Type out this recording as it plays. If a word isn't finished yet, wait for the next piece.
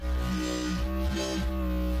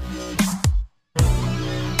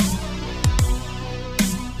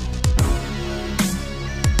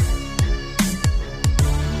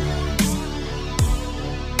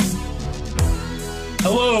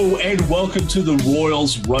and welcome to the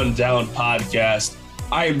Royals Rundown podcast.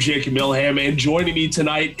 I am Jacob Milham, and joining me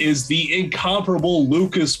tonight is the incomparable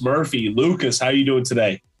Lucas Murphy. Lucas, how are you doing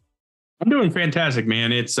today? I'm doing fantastic,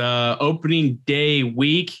 man. It's opening day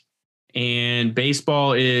week, and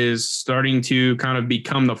baseball is starting to kind of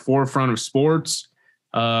become the forefront of sports.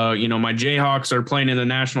 My Jayhawks are playing in the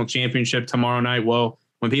national championship tomorrow night. Well,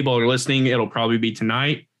 when people are listening, it'll probably be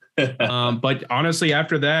tonight. But honestly,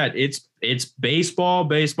 after that, it's baseball.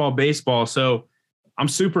 So I'm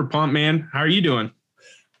super pumped, man. How are you doing?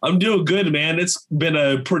 I'm doing good, man. It's been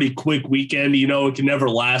a pretty quick weekend. You know, it can never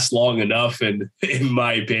last long enough, in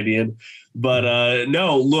my opinion. But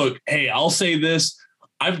no, look, hey, I'll say this.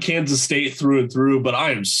 I'm Kansas State through and through, but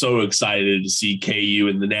I am so excited to see KU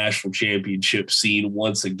in the national championship scene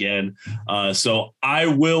once again. So I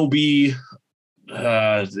will be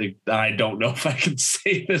I don't know if I can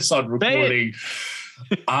say this on recording.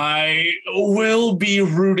 I will be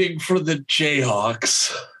rooting for the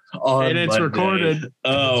Jayhawks on it's Monday. Recorded.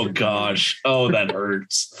 Oh, gosh. Oh, that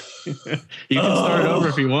hurts. You can start over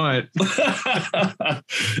if you want.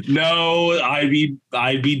 No, I'd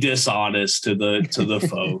be dishonest to the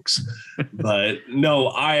folks. But no,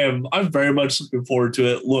 I'm very much looking forward to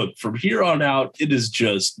it. Look, from here on out, it is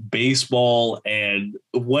just baseball and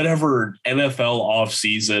whatever NFL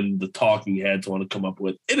offseason the talking heads want to come up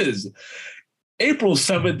with. It is April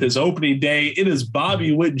 7th is opening day. It is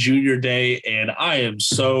Bobby Witt Jr. Day, and I am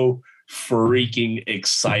so freaking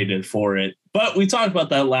excited for it. But we talked about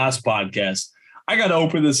that last podcast. I got to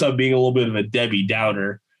open this up being a little bit of a Debbie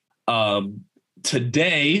Downer.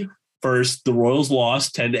 Today, first, the Royals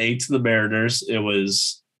lost 10-8 to the Mariners. It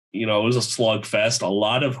was a slugfest. A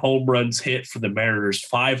lot of home runs hit for the Mariners,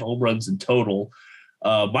 5 home runs in total.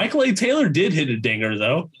 Michael A. Taylor did hit a dinger,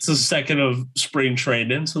 though. It's the second of spring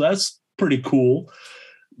training, so that's pretty cool.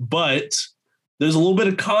 But there's a little bit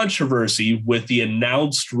of controversy with the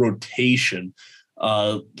announced rotation.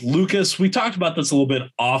 Lucas, we talked about this a little bit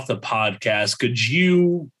off the podcast. Could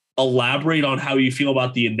you elaborate on how you feel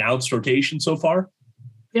about the announced rotation so far?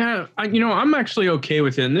 Yeah, I'm actually okay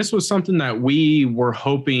with it. And this was something that we were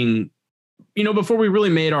hoping, before we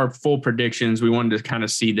really made our full predictions, we wanted to kind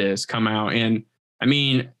of see this come out. And I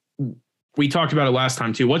mean, we talked about it last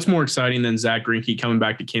time too. What's more exciting than Zach Greinke coming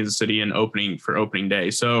back to Kansas City and opening day?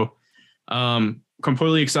 So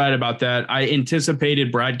completely excited about that. I anticipated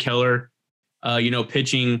Brad Keller,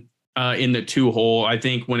 pitching in the 2-hole. I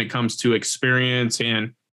think when it comes to experience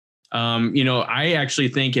and, I actually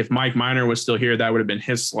think if Mike Minor was still here, that would have been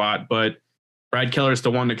his slot. But Brad Keller is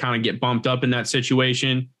the one to kind of get bumped up in that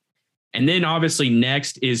situation. And then obviously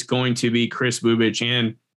next is going to be Kris Bubic.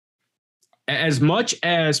 And as much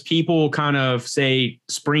as people kind of say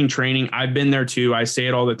spring training, I've been there too. I say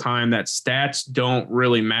it all the time that stats don't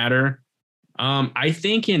really matter. I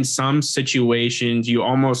think in some situations, you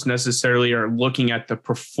almost necessarily are looking at the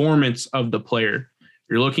performance of the player.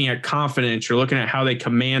 You're looking at confidence. You're looking at how they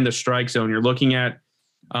command the strike zone. You're looking at,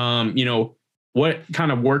 what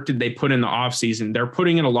kind of work did they put in the offseason? They're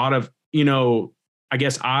putting in a lot of,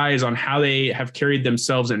 eyes on how they have carried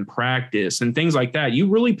themselves in practice and things like that. You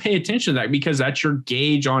really pay attention to that because that's your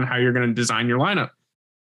gauge on how you're going to design your lineup.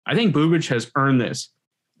 I think Bubic has earned this.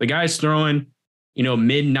 The guy's throwing,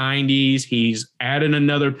 mid-90s. He's added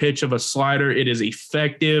another pitch of a slider. It is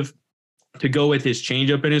effective to go with his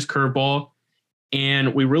changeup and his curveball.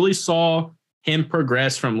 And we really saw him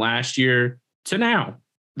progress from last year to now.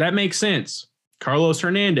 That makes sense. Carlos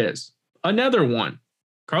Hernandez, another one.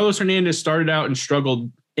 Carlos Hernandez started out and struggled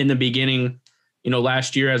in the beginning,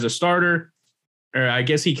 last year as a starter. Or I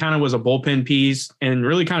guess he kind of was a bullpen piece and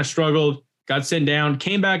really kind of struggled, got sent down,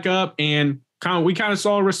 came back up, and we kind of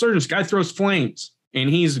saw a resurgence. Guy throws flames, and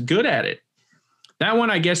he's good at it. That one,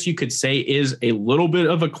 I guess you could say, is a little bit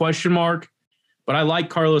of a question mark, but I like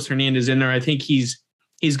Carlos Hernandez in there. I think he's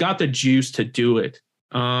got the juice to do it.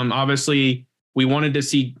 Obviously, we wanted to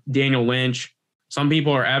see Daniel Lynch. Some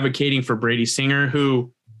people are advocating for Brady Singer,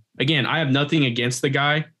 who, again, I have nothing against the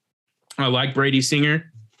guy. I like Brady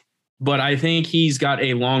Singer, but I think he's got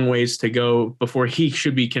a long ways to go before he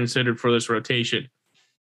should be considered for this rotation.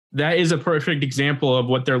 That is a perfect example of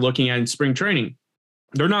what they're looking at in spring training.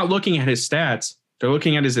 They're not looking at his stats. They're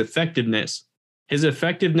looking at his effectiveness. His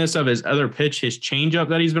effectiveness of his other pitch, his changeup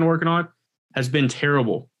that he's been working on, has been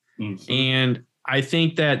terrible. Mm-hmm. And I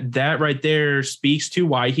think that right there speaks to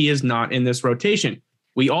why he is not in this rotation.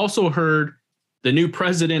 We also heard the new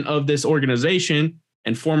president of this organization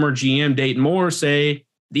and former GM Dayton Moore say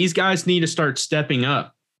these guys need to start stepping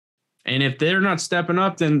up. And if they're not stepping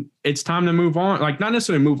up, then it's time to move on. Like, not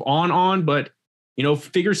necessarily move on, but,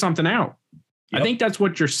 figure something out. I think that's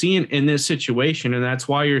what you're seeing in this situation. And that's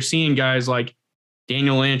why you're seeing guys like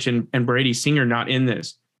Daniel Lynch and Brady Singer not in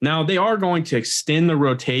this. Now, they are going to extend the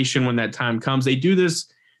rotation when that time comes. They do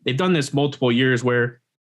this. They've done this multiple years where,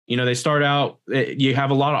 they start out, you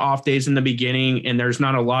have a lot of off days in the beginning, and there's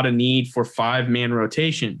not a lot of need for 5-man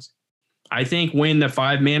rotations. I think when the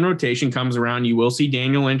 5-man rotation comes around, you will see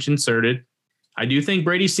Daniel Lynch inserted. I do think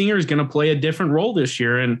Brady Singer is going to play a different role this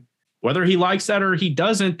year. And whether he likes that or he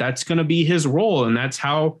doesn't, that's going to be his role. And that's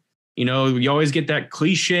how, you always get that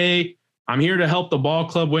cliche, I'm here to help the ball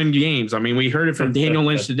club win games. I mean, we heard it from Daniel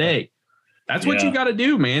Lynch today. That's what you got to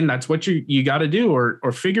do, man. That's what you got to do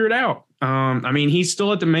or figure it out. I mean, he's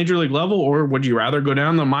still at the major league level, or would you rather go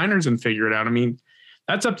down the minors and figure it out? I mean,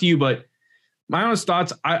 that's up to you. But my honest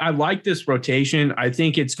thoughts, I like this rotation. I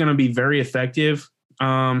think it's going to be very effective.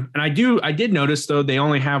 And I did notice, though, they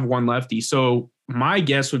only have one lefty. So my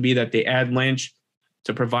guess would be that they add Lynch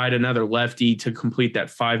to provide another lefty to complete that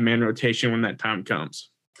 5-man rotation when that time comes.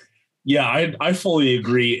 Yeah, I fully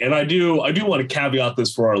agree. And I do want to caveat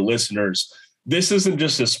this for our listeners. This isn't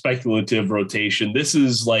just a speculative rotation. This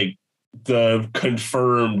is like the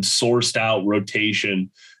confirmed, sourced out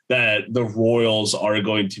rotation that the Royals are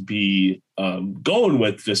going to be going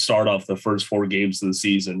with to start off the first 4 games of the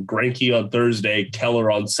season. Greinke on Thursday, Keller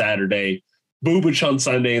on Saturday, Bubic on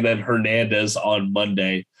Sunday, and then Hernandez on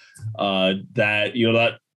Monday.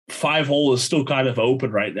 That 5-hole is still kind of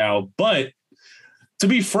open right now. But to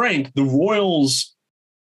be frank, the Royals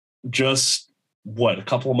just, a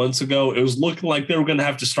couple of months ago, it was looking like they were going to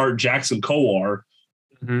have to start Jackson Kowar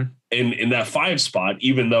in that 5 spot,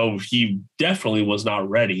 even though he definitely was not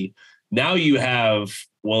ready. Now you have,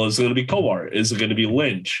 is it going to be Kowar? Is it going to be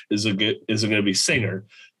Lynch? Is it going to be Singer?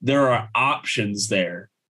 There are options there,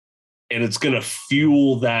 and it's going to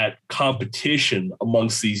fuel that competition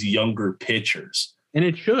amongst these younger pitchers. And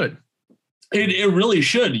it should. It really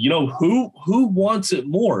should. Who wants it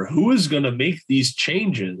more? Who is going to make these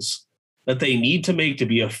changes that they need to make to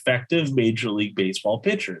be effective Major League Baseball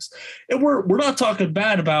pitchers? And we're not talking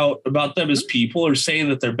bad about them as people or saying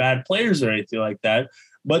that they're bad players or anything like that,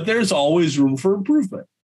 but there's always room for improvement.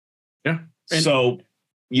 Yeah. So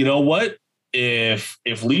you know what? If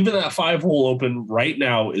leaving that 5-hole open right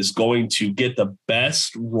now is going to get the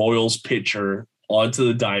best Royals pitcher onto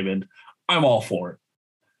the diamond, I'm all for it.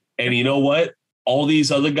 And you know what? All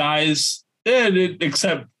these other guys,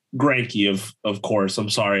 except Greinke, of course. I'm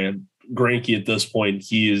sorry. And Greinke at this point,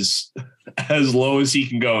 he is as low as he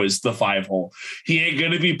can go is the 5-hole. He ain't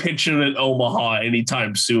going to be pitching in Omaha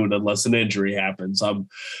anytime soon unless an injury happens. I'm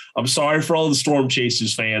sorry for all the Storm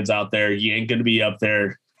Chasers fans out there. He ain't going to be up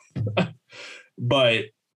there. But,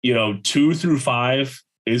 2 through 5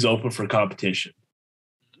 is open for competition.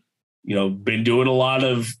 Been doing a lot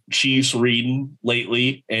of Chiefs reading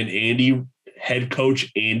lately, and head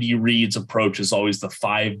coach Andy Reid's approach is always the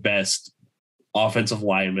 5 best offensive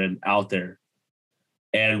linemen out there.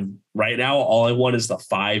 And right now, all I want is the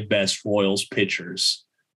 5 best Royals pitchers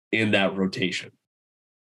in that rotation.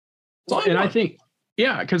 And I think,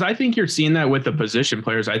 because I think you're seeing that with the position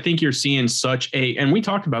players. I think you're seeing and we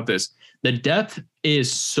talked about this, the depth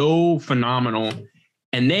is so phenomenal.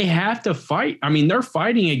 And they have to fight. I mean, they're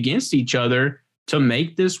fighting against each other to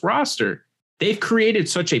make this roster. They've created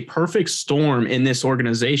such a perfect storm in this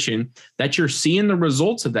organization that you're seeing the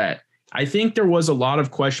results of that. I think there was a lot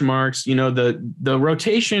of question marks. The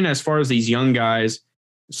rotation as far as these young guys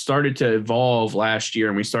started to evolve last year,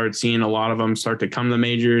 and we started seeing a lot of them start to come to the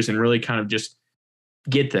majors and really kind of just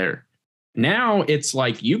get there. Now it's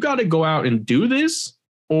like you got to go out and do this,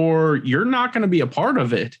 or you're not going to be a part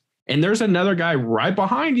of it. And there's another guy right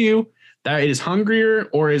behind you that is hungrier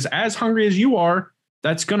or is as hungry as you are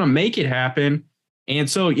that's going to make it happen. And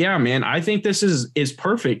so, yeah, man, I think this is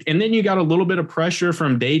perfect. And then you got a little bit of pressure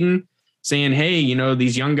from Dayton saying, hey,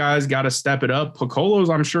 these young guys got to step it up. Piccolo's,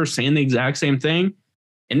 I'm sure, saying the exact same thing.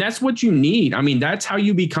 And that's what you need. I mean, that's how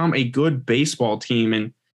you become a good baseball team.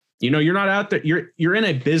 And, you're not out there. You're in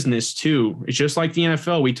a business too. It's just like the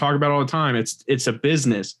NFL. We talk about all the time. It's a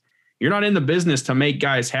business. You're not in the business to make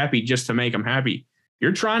guys happy just to make them happy.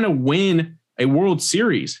 You're trying to win a World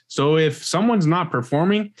Series. So if someone's not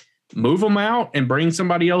performing, move them out and bring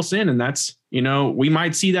somebody else in. And that's, we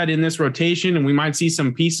might see that in this rotation, and we might see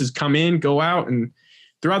some pieces come in, go out, and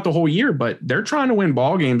throughout the whole year, but they're trying to win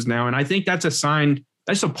ball games now. And I think that's a sign,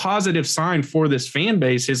 that's a positive sign for this fan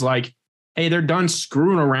base, is like, hey, they're done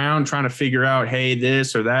screwing around trying to figure out, hey,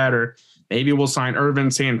 this or that, or maybe we'll sign Irvin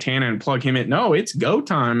Santana and plug him in. No, it's go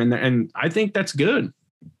time. And I think that's good.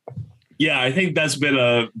 Yeah, I think that's been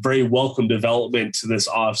a very welcome development to this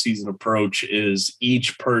offseason approach, is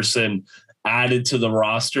each person added to the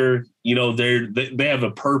roster they have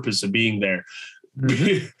a purpose of being there.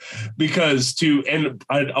 Mhm. Because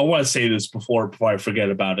I want to say this before I forget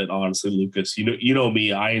about it, honestly, Lucas, you know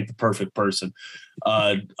me, I ain't the perfect person.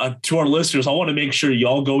 To our listeners, I want to make sure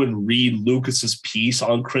y'all go and read Lucas's piece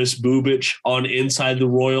on Kris Bubic on Inside the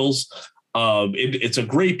Royals. It's a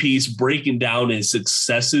great piece breaking down his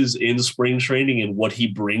successes in spring training and what he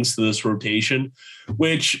brings to this rotation,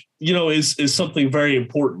 which, is something very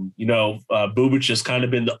important. Bubic has kind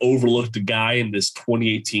of been the overlooked guy in this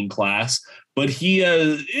 2018 class, but he's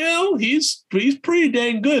pretty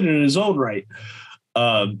dang good in his own right.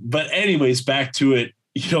 But anyways, back to it.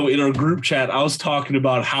 In our group chat, I was talking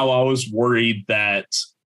about how I was worried that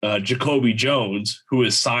Jacoby Jones, who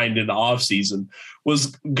is signed in the offseason, was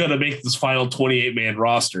going to make this final 28-man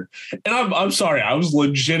roster. And I'm sorry, I was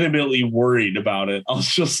legitimately worried about it. I was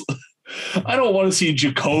just, I don't want to see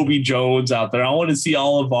Jacoby Jones out there. I want to see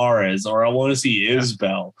Olivares, or I want to see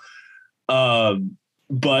Isbell.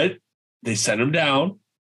 But they sent him down.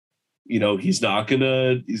 He's not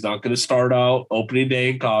gonna start out opening day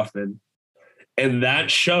in Kauffman. And that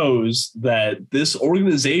shows that this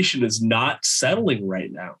organization is not settling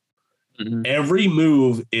right now. Mm-hmm. Every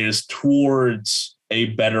move is towards a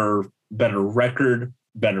better record,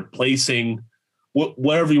 better placing,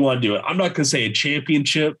 whatever you want to do it. I'm not going to say a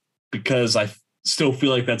championship because I still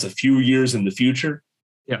feel like that's a few years in the future.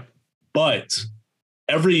 Yeah. But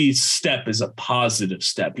every step is a positive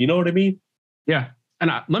step. You know what I mean? Yeah.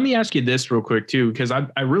 And let me ask you this real quick too, because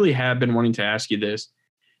I really have been wanting to ask you this.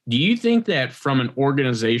 Do you think that from an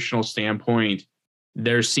organizational standpoint,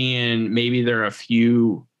 they're seeing maybe they're a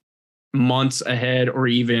few months ahead or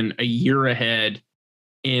even a year ahead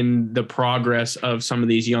in the progress of some of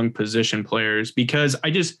these young position players? Because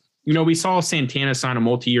we saw Santana sign a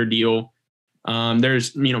multi-year deal.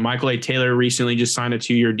 There's, Michael A. Taylor recently just signed a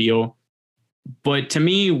 2-year deal. But to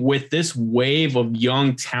me, with this wave of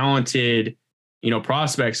young, talented,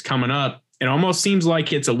 prospects coming up, it almost seems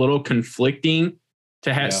like it's a little conflicting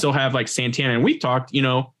to still have like Santana. And we talked,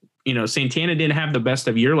 Santana didn't have the best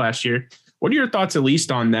of year last year. What are your thoughts at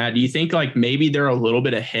least on that? Do you think like maybe they're a little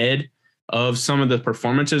bit ahead of some of the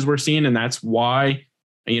performances we're seeing, and that's why,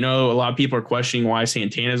 a lot of people are questioning why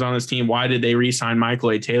Santana's on this team? Why did they re-sign Michael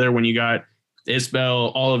A. Taylor when you got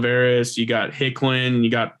Isbell, Olivares, you got Hicklin, you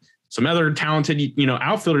got some other talented,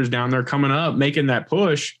 outfielders down there coming up, making that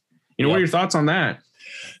push? What are your thoughts on that?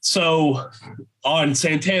 So on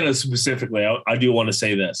Santana specifically, I do want to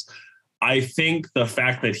say this. I think the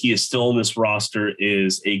fact that he is still in this roster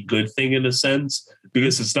is a good thing in a sense,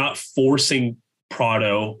 because it's not forcing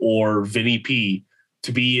Prado or Vinny P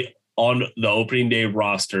to be on the opening day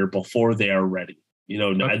roster before they are ready.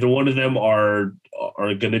 Neither one of them are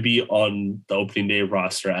going to be on the opening day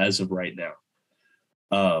roster as of right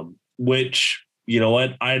now. Which,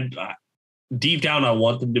 I deep down, I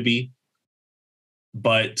want them to be.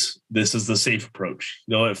 But this is the safe approach.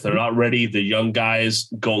 If they're not ready, the young guys,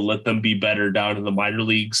 go let them be better down in the minor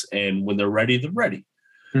leagues. And when they're ready, they're ready.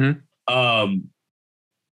 Mm-hmm.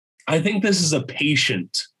 I think this is a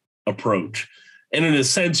patient approach. And in a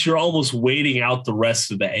sense, you're almost waiting out the rest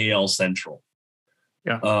of the AL Central.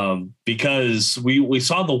 Yeah. Because we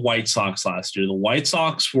saw the White Sox last year. The White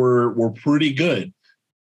Sox were pretty good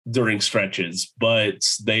during stretches, but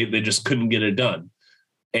they just couldn't get it done.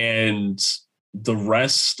 And the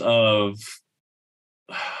rest of,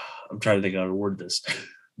 I'm trying to think how to word this.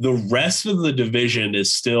 The rest of the division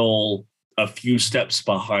is still a few steps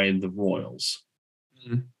behind the Royals.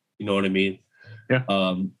 Mm-hmm. You know what I mean? Yeah.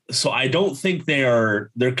 So I don't think they're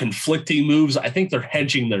conflicting moves. I think they're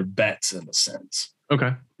hedging their bets in a sense.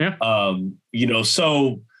 Okay. Yeah.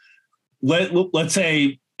 So let's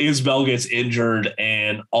say Isbell gets injured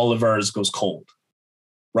and Olivares goes cold,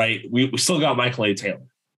 right? We still got Michael A. Taylor.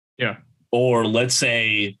 Yeah. Or let's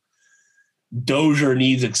say Dozier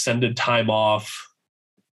needs extended time off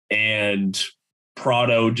and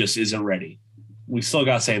Prado just isn't ready. We still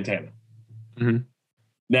got Santana. Mm-hmm.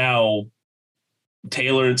 Now,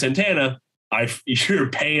 Taylor and Santana, you're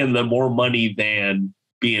paying them more money than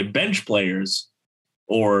being bench players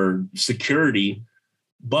or security,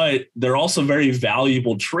 but they're also very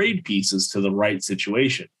valuable trade pieces to the right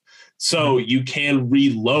situation. So you can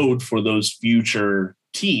reload for those future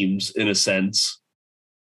teams in a sense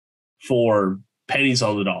for pennies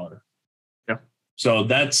on the dollar. Yeah. So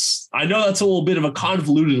I know that's a little bit of a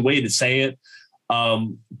convoluted way to say it.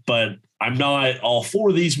 But I'm not all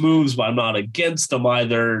for these moves, but I'm not against them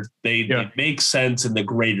either. They make sense in the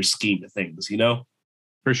greater scheme of things,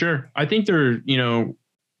 For sure. I think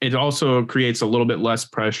it also creates a little bit less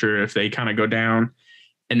pressure if they kind of go down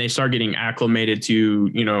and they start getting acclimated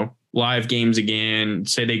to, live games again,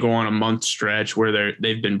 say they go on a month stretch where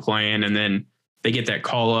they've been playing, and then they get that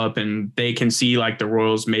call up and they can see like the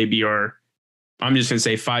Royals maybe are, I'm just going to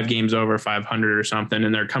say 5 games over 500 or something.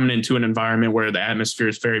 And they're coming into an environment where the atmosphere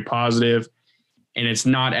is very positive and it's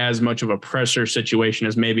not as much of a pressure situation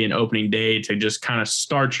as maybe an opening day to just kind of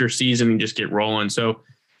start your season and just get rolling. So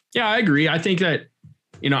yeah, I agree. I think that,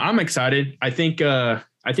 I'm excited. I think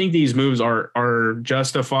these moves are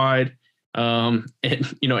justified. And,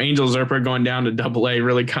 Angel Zerpa going down to AA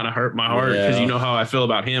really kind of hurt my heart because you know how I feel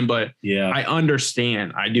about him, but I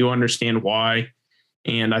understand. I do understand why.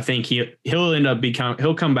 And I think he'll end up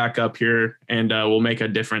he'll come back up here and will make a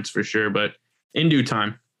difference for sure, but in due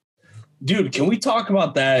time. Dude, can we talk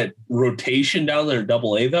about that rotation down there at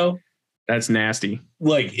AA though? That's nasty.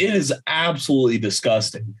 Like, it is absolutely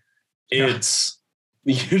disgusting. It's,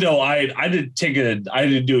 I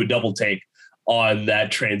didn't do a double take on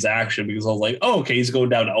that transaction because I was like, oh, okay, he's going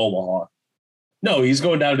down to Omaha. No, he's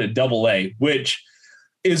going down to AA, which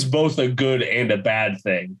is both a good and a bad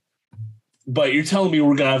thing. But you're telling me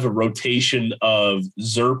we're going to have a rotation of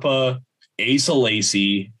Zerpa, Asa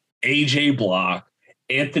Lacy, AJ Block,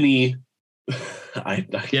 Anthony. I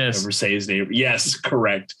can't ever say his name. Yes,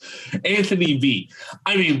 correct. Anthony V.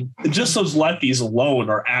 I mean, just those lefties alone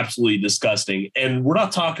are absolutely disgusting. And we're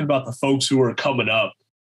not talking about the folks who are coming up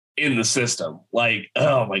in the system. Like,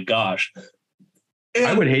 oh my gosh. And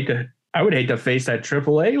I would hate to face that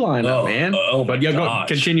AAA lineup, man. But go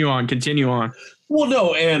continue on. Well,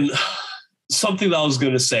 no, and something that I was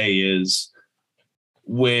going to say is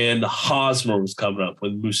when Hosmer was coming up,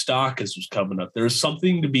 when Moustakas was coming up, there's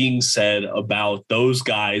something to being said about those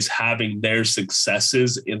guys having their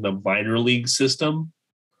successes in the minor league system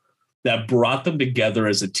that brought them together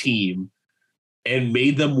as a team and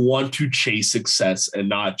made them want to chase success and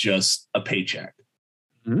not just a paycheck.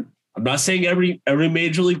 Mm-hmm. I'm not saying every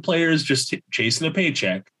major league player is just chasing a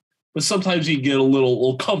paycheck, but sometimes you get a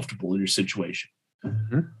little comfortable in your situation.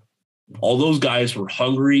 Mm-hmm. All those guys were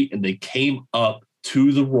hungry and they came up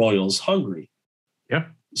to the Royals hungry. Yeah.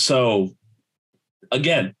 So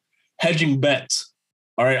again, hedging bets.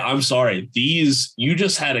 All right. I'm sorry. You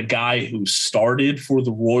just had a guy who started for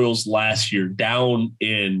the Royals last year down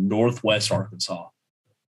in Northwest Arkansas.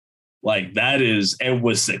 Like that is, and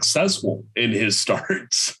was successful in his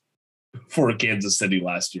starts for Kansas City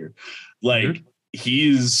last year. Like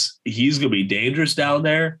he's going to be dangerous down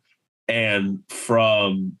there. And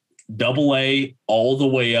from AA all the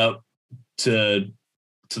way up to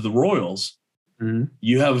the Royals,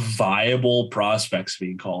 you have viable prospects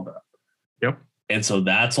being called up. Yep. And so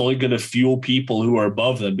that's only going to fuel people who are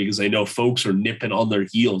above them because they know folks are nipping on their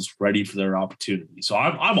heels ready for their opportunity. So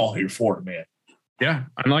I'm all here for it, man. Yeah.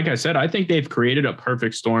 And like I said, I think they've created a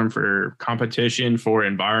perfect storm for competition, for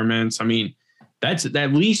environments. I mean, that's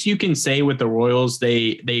at least you can say with the Royals,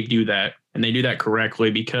 they do that and they do that correctly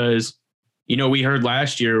because, we heard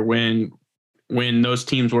last year when those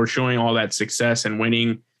teams were showing all that success and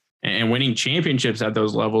winning championships at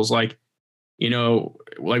those levels, like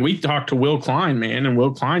we talked to Will Klein, man, and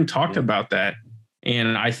Will Klein talked about that.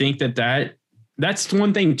 And I think that's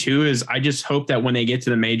one thing too, is I just hope that when they get to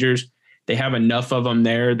the majors, they have enough of them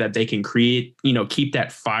there that they can create, keep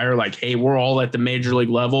that fire. Like, hey, we're all at the major league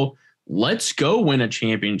level. Let's go win a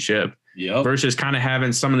championship. Yep. Versus kind of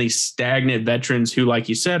having some of these stagnant veterans who, like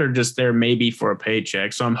you said, are just there maybe for a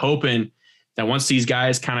paycheck. So I'm hoping that once these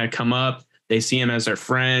guys kind of come up, they see them as their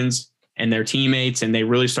friends and their teammates, and they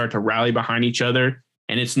really start to rally behind each other.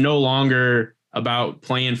 And it's no longer about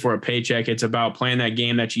playing for a paycheck. It's about playing that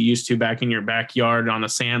game that you used to back in your backyard on a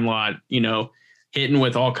sand lot, hitting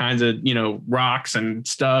with all kinds of, rocks and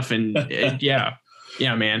stuff. And yeah,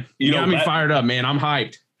 man, you got me fired up, man. I'm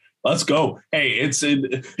hyped. Let's go. Hey, it's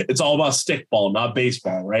all about stickball, not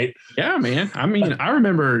baseball, right? Yeah, man. I mean, I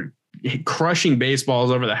remember crushing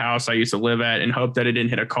baseballs over the house I used to live at and hope that it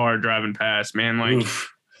didn't hit a car driving past, man. Like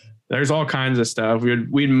there's all kinds of stuff. We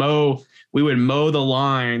would mow the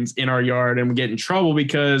lines in our yard and we'd get in trouble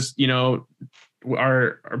because,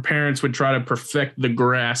 our parents would try to perfect the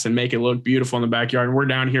grass and make it look beautiful in the backyard. And we're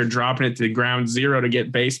down here dropping it to ground zero to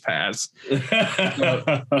get base paths.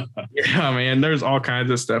 Yeah, man, there's all kinds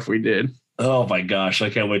of stuff we did. Oh my gosh. I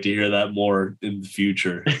can't wait to hear that more in the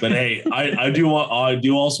future. But hey, I do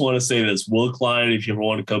also want to say this. Will Klein, if you ever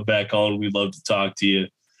want to come back on, we'd love to talk to you.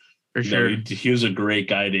 For sure. He was a great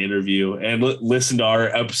guy to interview and listen to our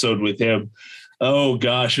episode with him. Oh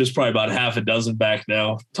gosh, it was probably about half a dozen back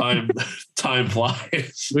now. Time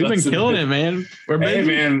flies. We've been killing it, man. We're busy. Hey,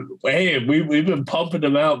 man. Hey, we've been pumping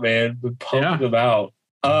them out, man. We've been pumping them out.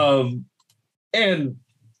 And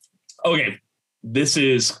okay, this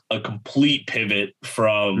is a complete pivot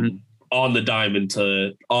from on the diamond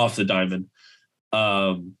to off the diamond.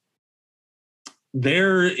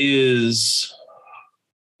 There is,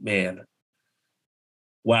 man,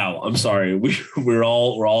 wow. I'm sorry. We're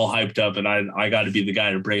all hyped up, and I got to be the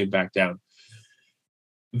guy to bring it back down.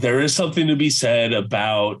 There is something to be said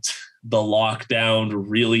about the lockdown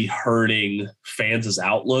really hurting fans'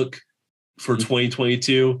 outlook for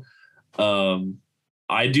 2022.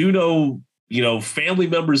 I do know, family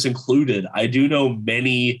members included, I do know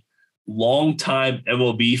many longtime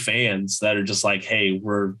MLB fans that are just like, hey,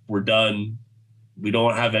 we're done. We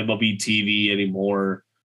don't have MLB TV anymore.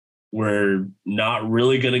 We're not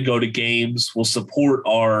really going to go to games. We'll support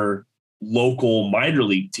our local minor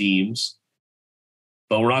league teams,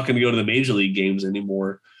 but we're not going to go to the major league games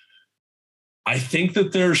anymore. I think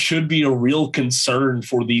that there should be a real concern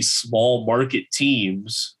for these small market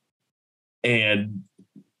teams and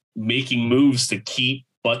making moves to keep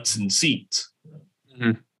butts in seats.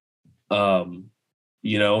 Mm-hmm.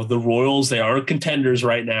 The Royals, they are contenders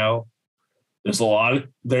right now.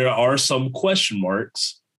 There are some question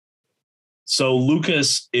marks. So,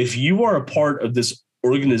 Lucas, if you are a part of this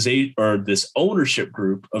organization or this ownership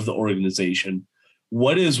group of the organization,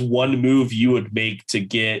 what is one move you would make to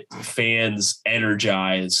get fans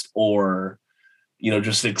energized or,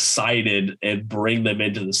 just excited and bring them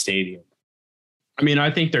into the stadium? I mean,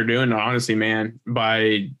 I think they're doing it, honestly, man,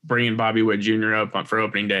 by bringing Bobby Witt Jr. up for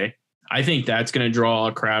opening day. I think that's going to draw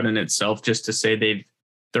a crowd in itself just to say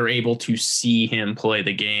they're able to see him play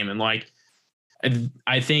the game. And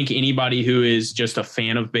I think anybody who is just a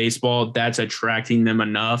fan of baseball, that's attracting them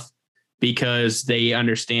enough because they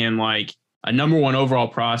understand a number one overall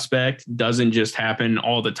prospect doesn't just happen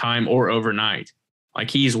all the time or overnight.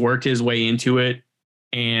 He's worked his way into it,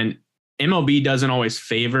 and MLB doesn't always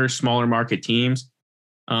favor smaller market teams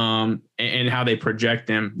and how they project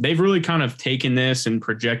them. They've really kind of taken this and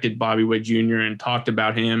projected Bobby Witt Jr. and talked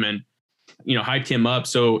about him and, hyped him up.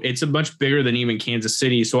 So it's a much bigger than even Kansas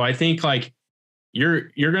City. So I think you're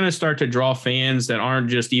going to start to draw fans that aren't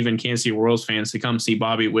just even Kansas City Royals fans to come see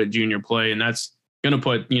Bobby Witt Jr. play. And that's going to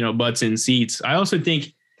put, butts in seats. I also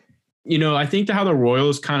think, I think how the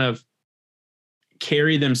Royals kind of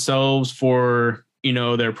carry themselves for,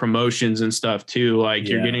 their promotions and stuff too.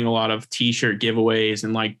 You're getting a lot of t-shirt giveaways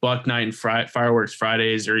and Buck Night and Fireworks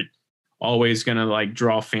Fridays are always going to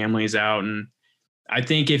draw families out. And I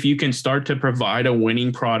think if you can start to provide a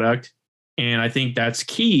winning product, and I think that's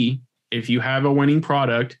key, if you have a winning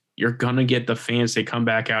product, you're going to get the fans to come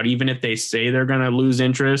back out, even if they say they're going to lose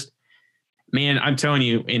interest. Man, I'm telling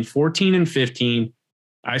you, in 14 and 15,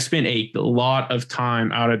 I spent a lot of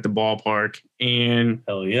time out at the ballpark, and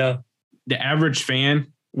hell yeah, the average fan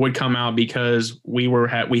would come out because we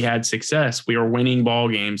had success. We were winning ball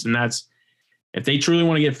games. And that's, if they truly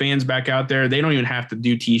want to get fans back out there, they don't even have to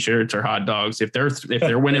do t-shirts or hot dogs. If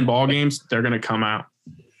they're winning ball games, they're going to come out.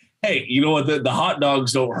 Hey, you know what? The hot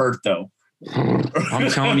dogs don't hurt though. I'm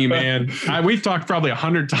telling you, man, we've talked probably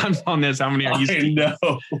 100 times on this. How many are you? I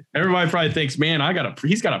know. Everybody probably thinks, man,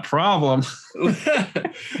 he's got a problem.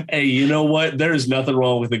 Hey, you know what? There's nothing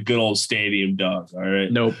wrong with a good old stadium dog. All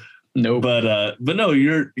right. Nope. But no,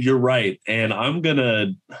 you're right. And I'm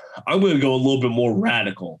gonna go a little bit more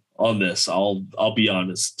radical on this. I'll be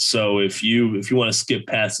honest. So if you want to skip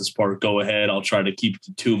past this part, go ahead. I'll try to keep it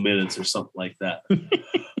to 2 minutes or something like that.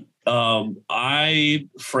 I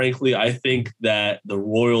think that the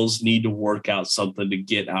Royals need to work out something to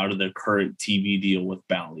get out of their current TV deal with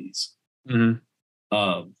Bally's.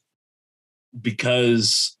 Mm-hmm.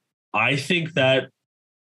 Because I think that,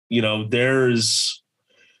 there's,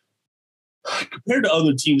 compared to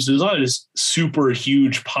other teams, there's not this super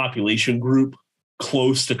huge population group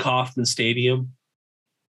close to Kauffman Stadium.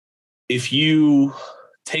 If you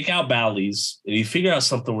take out Bally's and you figure out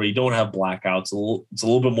something where you don't have blackouts, it's a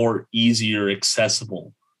little bit more easier,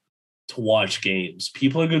 accessible to watch games.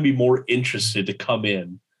 People are going to be more interested to come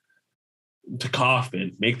in to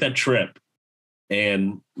Kauffman, make that trip,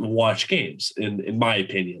 and watch games, in my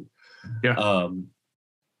opinion. Yeah.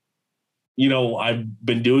 I've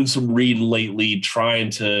been doing some reading lately, trying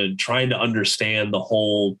to understand the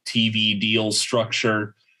whole TV deal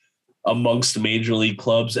structure amongst the major league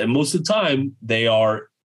clubs. And most of the time they are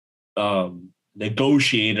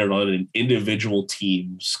negotiated on an individual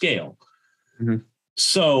team scale. Mm-hmm.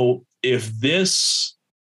 So if this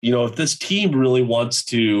team really wants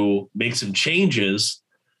to make some changes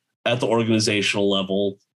at the organizational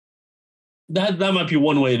level, that might be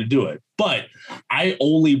one way to do it. But I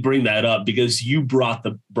only bring that up because you brought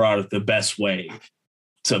it the best way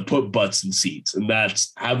to put butts in seats, and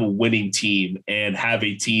that's have a winning team and have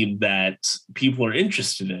a team that people are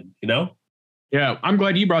interested in, you know? Yeah, I'm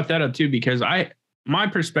glad you brought that up too, because my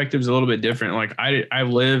perspective is a little bit different. Like I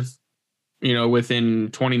live, within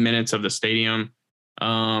 20 minutes of the stadium.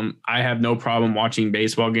 I have no problem watching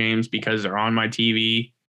baseball games because they're on my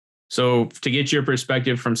TV. So to get your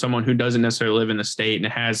perspective from someone who doesn't necessarily live in the state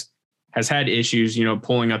and has had issues,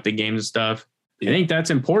 pulling up the games and stuff, I think that's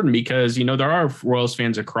important because, there are Royals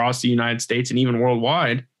fans across the United States and even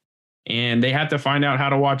worldwide, and they have to find out how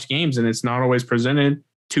to watch games, and it's not always presented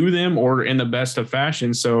to them or in the best of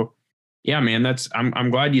fashion. So yeah, man, I'm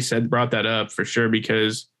glad you brought that up for sure,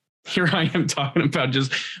 because here I am talking about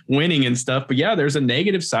just winning and stuff. But yeah, there's a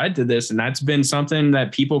negative side to this, and that's been something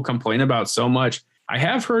that people complain about so much. I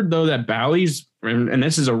have heard, though, that Bally's, and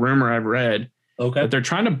this is a rumor I've read, that they're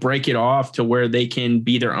trying to break it off to where they can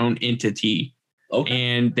be their own entity,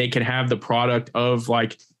 and they can have the product of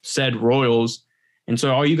like said Royals. And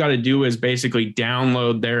so all you got to do is basically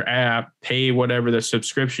download their app, pay whatever the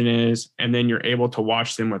subscription is, and then you're able to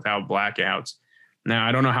watch them without blackouts. Now,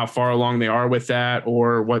 I don't know how far along they are with that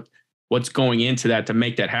or what's going into that to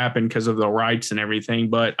make that happen because of the rights and everything.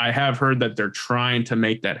 But I have heard that they're trying to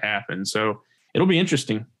make that happen. So it'll be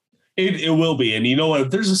interesting. It will be. And you know what? If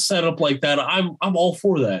there's a setup like that, I'm all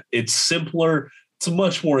for that. It's simpler. It's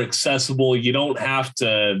much more accessible. You don't have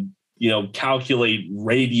to, calculate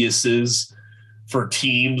radiuses for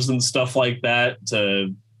teams and stuff like that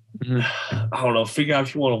to, I don't know, figure out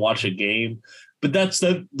if you want to watch a game. But that's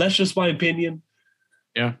just my opinion.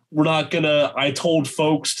 Yeah. We're not going to, I told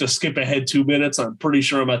folks to skip ahead 2 minutes. I'm pretty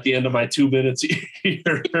sure I'm at the end of my 2 minutes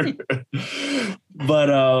here. But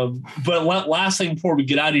last thing before we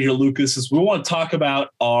get out of here, Lucas, is we want to talk about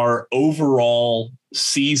our overall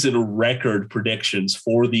season record predictions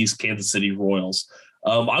for these Kansas City Royals.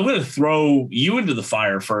 I'm going to throw you into the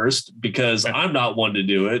fire first because I'm not one to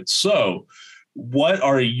do it. So what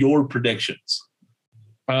are your predictions?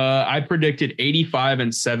 I predicted 85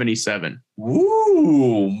 and 77.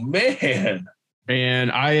 Ooh, man.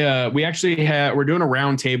 And we're doing a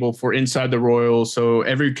round table for Inside the Royals. So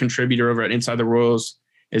every contributor over at Inside the Royals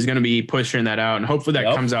is going to be pushing that out. And hopefully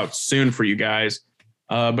that comes out soon for you guys.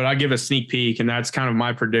 But I'll give a sneak peek, and that's kind of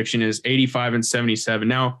my prediction is 85 and 77.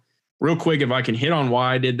 Now, real quick, if I can hit on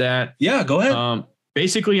why I did that. Yeah, go ahead.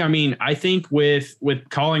 Basically, I mean, I think with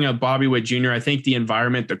calling up Bobby Witt Jr., I think the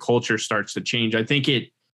environment, the culture starts to change. I think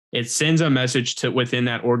it sends a message to within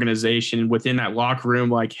that organization, within that locker room,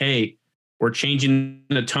 like, hey, we're changing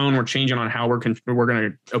the tone. We're changing on how we're going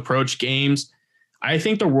to approach games. I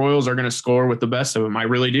think the Royals are going to score with the best of them. I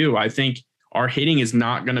really do. I think our hitting is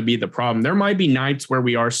not going to be the problem. There might be nights where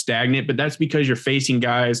we are stagnant, but that's because you're facing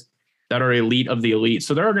guys that are elite of the elite.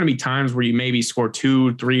 So there are going to be times where you maybe score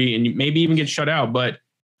 2, 3, and you maybe even get shut out. But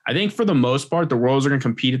I think for the most part, the Royals are going to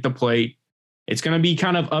compete at the plate. It's going to be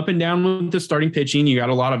kind of up and down with the starting pitching. You got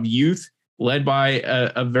a lot of youth led by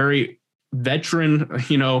a very veteran,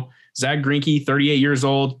 Zach Greinke, 38 years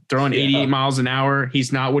old, throwing 88 miles an hour.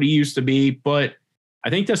 He's not what he used to be, but I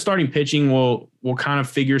think the starting pitching will kind of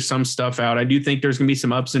figure some stuff out. I do think there's going to be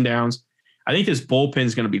some ups and downs. I think this bullpen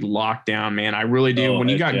is going to be locked down, man. I really do. When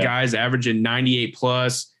you got guys averaging 98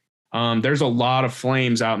 plus, there's a lot of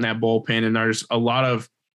flames out in that bullpen, and there's a lot of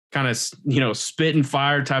kind of, spit and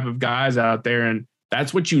fire type of guys out there. And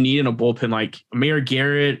that's what you need in a bullpen. Like Amir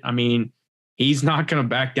Garrett, I mean, he's not going to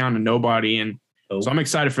back down to nobody. And so I'm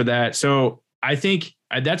excited for that. So I think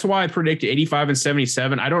that's why I predicted 85 and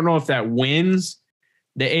 77. I don't know if that wins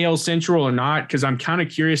the AL Central or not, because I'm kind of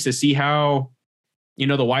curious to see how,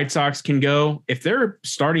 the White Sox can go. If their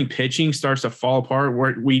starting pitching starts to fall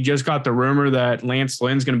apart, we just got the rumor that Lance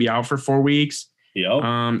Lynn's going to be out for 4 weeks. Yep.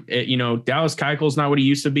 Dallas Keuchel's not what he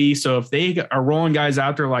used to be. So if they are rolling guys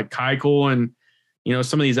out there like Keuchel and,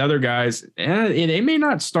 some of these other guys, they may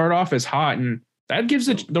not start off as hot, and that gives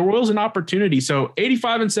the Royals an opportunity. So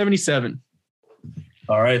 85 and 77.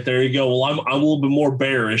 All right, there you go. Well, I'm a little bit more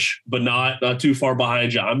bearish, but not too far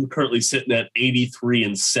behind you. I'm currently sitting at 83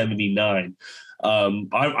 and 79.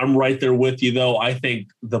 I'm right there with you, though. I think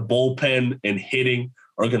the bullpen and hitting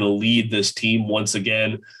are going to lead this team once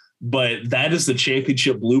again. But that is the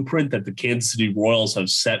championship blueprint that the Kansas City Royals have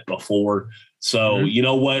set before. So you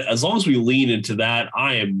know what? As long as we lean into that,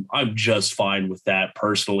 I'm just fine with that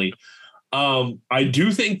personally. I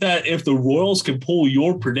do think that if the Royals can pull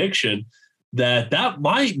your prediction, that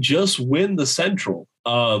might just win the Central.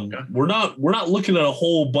 We're not looking at a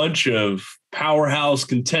whole bunch of powerhouse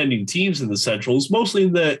contending teams in the Central. It's mostly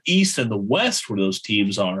in the East and the West where those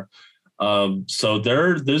teams are. So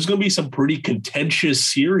there's going to be some pretty contentious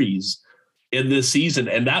series in this season,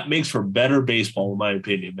 and that makes for better baseball, in my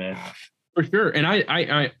opinion, man. For sure. And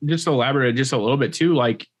I just elaborate just a little bit too,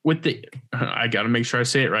 like with the, I got to make sure I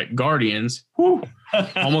say it right. Guardians,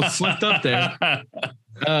 almost slipped up there.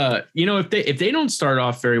 If they don't start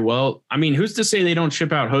off very well, I mean, who's to say they don't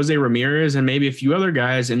ship out Jose Ramirez and maybe a few other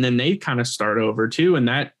guys, and then they kind of start over too. And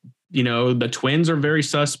that, the Twins are very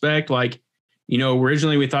suspect. Like,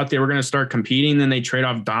 originally we thought they were going to start competing, then they trade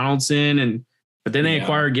off Donaldson, but then they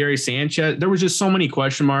acquire Gary Sanchez. There was just so many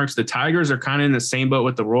question marks. The Tigers are kind of in the same boat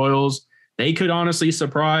with the Royals. They could honestly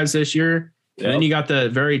surprise this year. Yep. And then you got the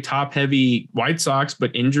very top-heavy White Sox,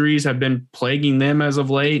 but injuries have been plaguing them as of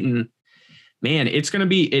late. And, man, it's going to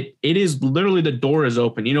be it is literally the door is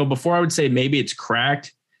open. Before I would say maybe it's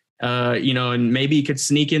cracked, and maybe you could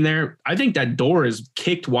sneak in there. I think that door is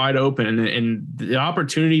kicked wide open, and the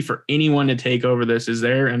opportunity for anyone to take over this is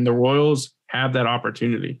there, and the Royals have that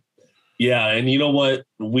opportunity. Yeah, and you know what?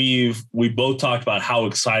 We both talked about how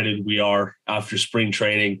excited we are after spring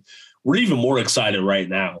training. We're even more excited right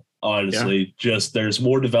now, honestly. Yeah. Just there's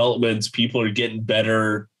more developments. People are getting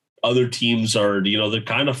better. Other teams are, they're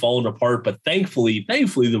kind of falling apart. But thankfully,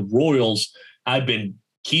 the Royals have been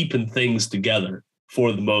keeping things together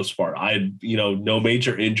for the most part. No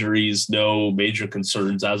major injuries, no major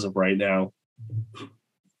concerns as of right now.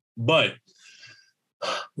 But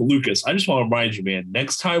Lucas, I just want to remind you, man,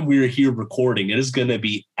 next time we're here recording, it is going to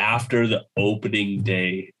be after the opening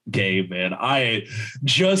day game, man.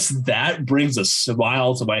 That brings a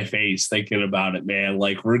smile to my face thinking about it, man.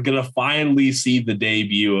 Like, we're going to finally see the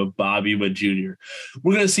debut of Bobby Witt Jr.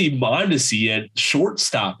 We're going to see Mondesi at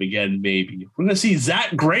shortstop again, maybe. We're going to see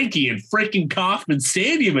Zach Greinke in freaking Kauffman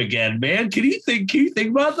Stadium again, man. Can you think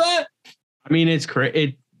about that? I mean, it's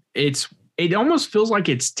great. It almost feels like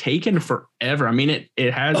it's taken forever. I mean,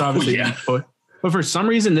 it has obviously been put, but for some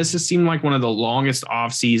reason, this has seemed like one of the longest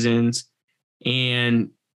off seasons. And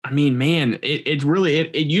I mean, man, it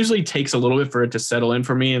usually takes a little bit for it to settle in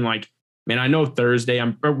for me. And like, man, I know Wednesday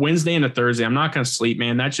and a Thursday, I'm not going to sleep,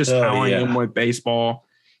 man. That's just how I am with baseball.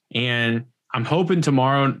 And I'm hoping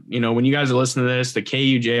tomorrow, when you guys are listening to this, the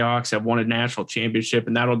KU Jayhawks have won a national championship,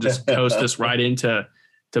 and that'll just toast us right into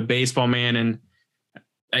baseball, man. And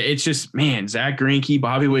it's just, man, Zach Greinke,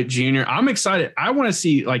 Bobby Witt Jr. I'm excited. I want to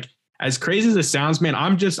see, like, as crazy as it sounds, man, I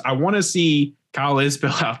want to see Kyle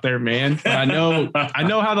Isbell out there, man. But I know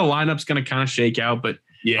how the lineup's going to kind of shake out, but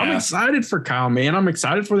yeah, I'm excited for Kyle, man. I'm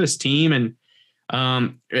excited for this team. And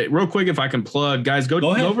real quick, if I can plug, guys, go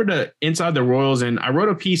over to Inside the Royals. And I wrote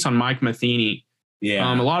a piece on Mike Matheny. Yeah.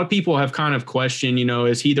 A lot of people have kind of questioned,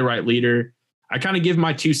 is he the right leader? I kind of give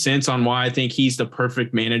my 2 cents on why I think he's the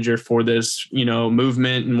perfect manager for this,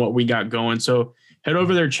 movement and what we got going. So head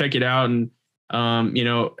over there, check it out. And,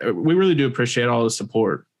 we really do appreciate all the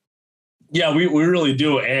support. Yeah, we really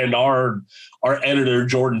do. And our editor,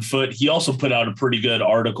 Jordan Foote, he also put out a pretty good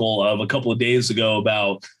article a couple of days ago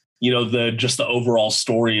about, the overall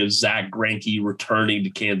story of Zach Greinke returning to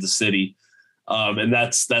Kansas City. And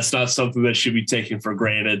that's not something that should be taken for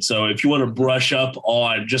granted. So if you want to brush up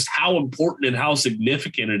on just how important and how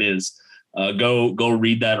significant it is, go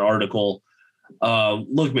read that article.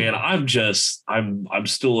 Look, man, I'm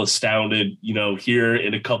still astounded. Here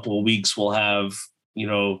in a couple of weeks, we'll have,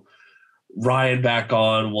 Ryan back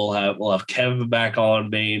on. We'll have Kevin back on,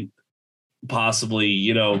 Maine. Possibly,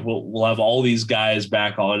 we'll have all these guys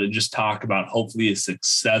back on and just talk about hopefully a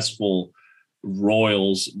successful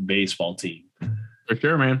Royals baseball team. For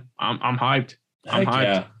sure, man. I'm hyped. I'm hyped.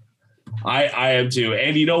 Yeah. I am too.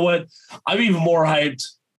 And you know what? I'm even more hyped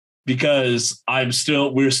because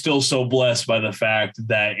we're still so blessed by the fact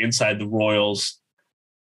that Inside the Royals,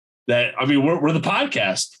 we're the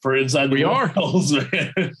podcast for Inside the Royals.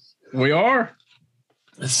 We are.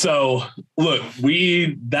 So look,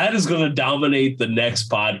 that is going to dominate the next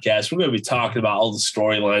podcast. We're going to be talking about all the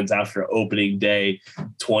storylines after opening day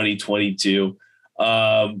 2022.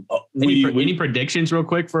 Any predictions real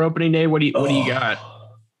quick for opening day? What do you got?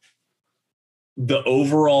 The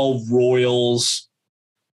overall Royals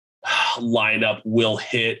lineup will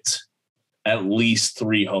hit at least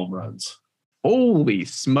 3 home runs. Holy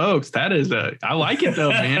smokes. I like it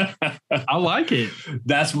though, man. I like it.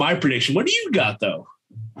 That's my prediction. What do you got though?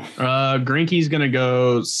 Greinke's going to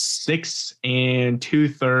go 6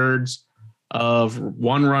 2/3 of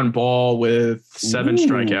 1-run ball with 7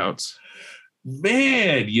 strikeouts.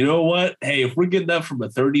 Man, you know what? Hey, if we're getting that from a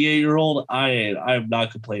 38-year-old, I'm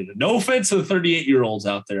not complaining. No offense to the 38-year-olds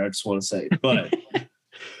out there, I just want to say. But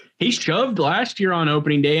he shoved last year on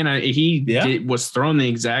opening day, and was throwing the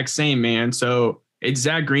exact same, man. So it's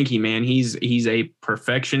Zach Greinke, man. He's a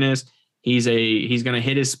perfectionist. He's going to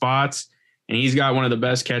hit his spots. and he's got one of the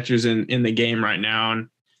best catchers in the game right now, and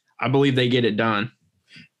I believe they get it done.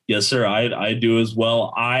 Yes, sir. I do as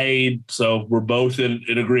well. So we're both in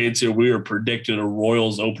agreement here. We are predicting a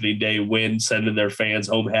Royals opening day win, sending their fans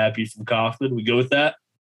home happy from Kauffman. We go with that?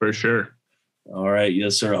 For sure. All right.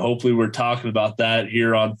 Yes, sir. Hopefully we're talking about that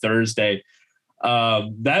here on Thursday.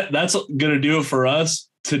 That's going to do it for us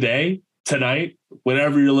tonight,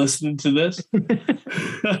 whenever you're listening to this.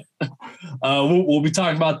 We'll be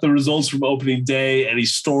talking about the results from opening day, any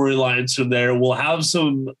storylines from there. We'll have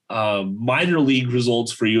some minor league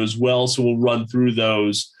results for you as well, so we'll run through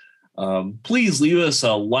those. Please leave us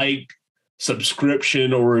a like,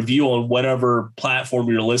 subscription, or review on whatever platform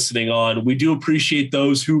you're listening on. We do appreciate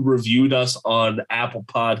those who reviewed us on Apple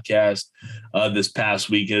Podcast this past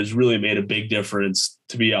week. It has really made a big difference,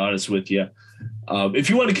 to be honest with you. If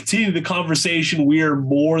you want to continue the conversation, we are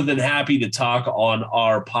more than happy to talk on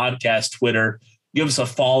our podcast Twitter. Give us a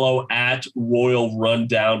follow at Royal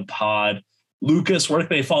Rundown Pod. Lucas, where can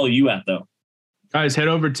they follow you at, though? Guys, head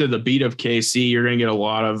over to the Beat of KC. You're going to get a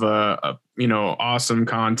lot of awesome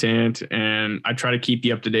content, and I try to keep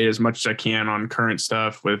you up to date as much as I can on current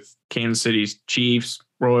stuff with Kansas City's Chiefs,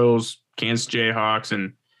 Royals, Kansas Jayhawks,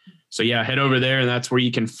 and so yeah, head over there, and that's where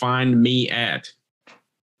you can find me at.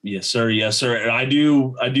 Yes, sir. Yes, sir. And I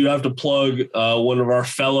do have to plug one of our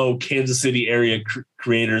fellow Kansas City area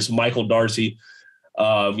creators, Michael Darcy.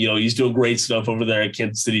 He's doing great stuff over there at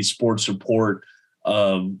Kansas City Sports Report.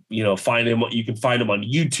 Find him. You can find him on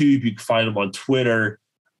YouTube. You can find him on Twitter.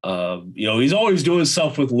 He's always doing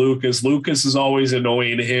stuff with Lucas. Lucas is always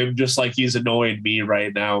annoying him, just like he's annoying me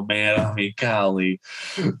right now, man. I mean, golly.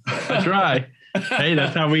 That's right. Hey,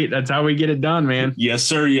 that's how we get it done, man. Yes,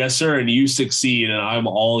 sir. Yes, sir. And you succeed, and I'm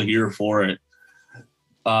all here for it.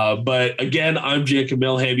 But again, I'm Jacob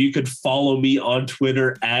Milham. You could follow me on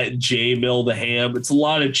Twitter at JMillTheHam. It's a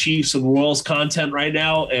lot of Chiefs and Royals content right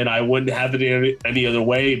now, and I wouldn't have it any other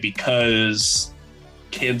way because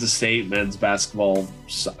Kansas State men's basketball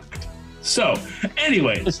sucked. So,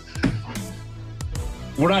 anyways,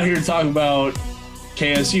 we're not here to talk about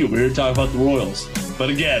KSU. We're here to talk about the Royals. But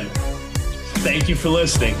again, thank you for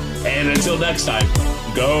listening. And until next time,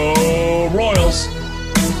 go Royals.